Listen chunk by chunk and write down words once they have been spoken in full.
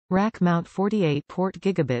Rack-mount 48-port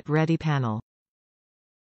gigabit-ready panel.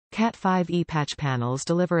 Cat5-5e patch panels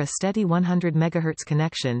deliver a steady 100 MHz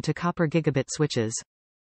connection to Copper Gigabit switches.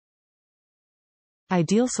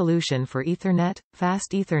 Ideal solution for Ethernet,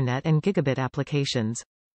 fast Ethernet and Gigabit applications.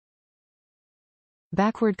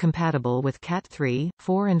 Backward compatible with Cat3,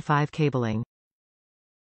 4 and 5 cabling.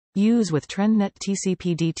 Use with TRENDnet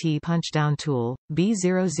TC-PDT punch-down tool,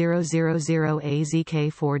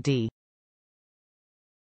 B0000AZK4D.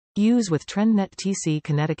 Use with TRENDnet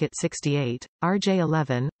TC-CT68,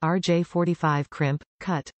 RJ-11, RJ-45 crimp,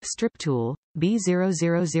 cut, strip tool,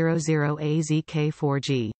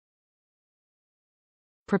 B0000AZK4G.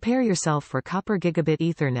 Prepare yourself for Copper Gigabit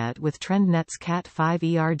Ethernet with TRENDnet's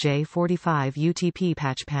Cat5-5e RJ-45 UTP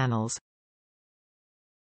patch panels.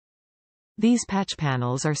 These patch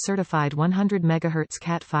panels are certified 100 MHz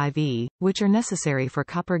Cat5-5e, which are necessary for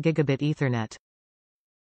Copper Gigabit Ethernet.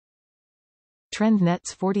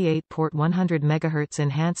 TRENDnet's 48-port 100 MHz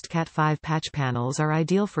enhanced Cat5 patch panels are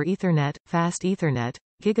ideal for Ethernet, fast Ethernet,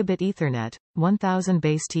 Gigabit Ethernet, 1000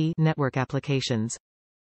 base T network applications.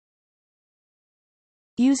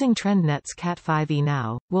 Using TRENDnet's Cat5-5e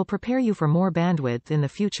now will prepare you for more bandwidth in the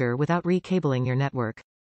future without re-cabling your network.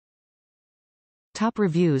 Top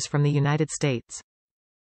reviews from the United States.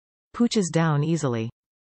 Pooches down easily.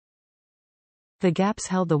 The gaps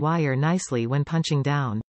held the wire nicely when punching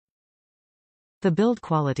down. The build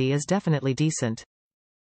quality is definitely decent.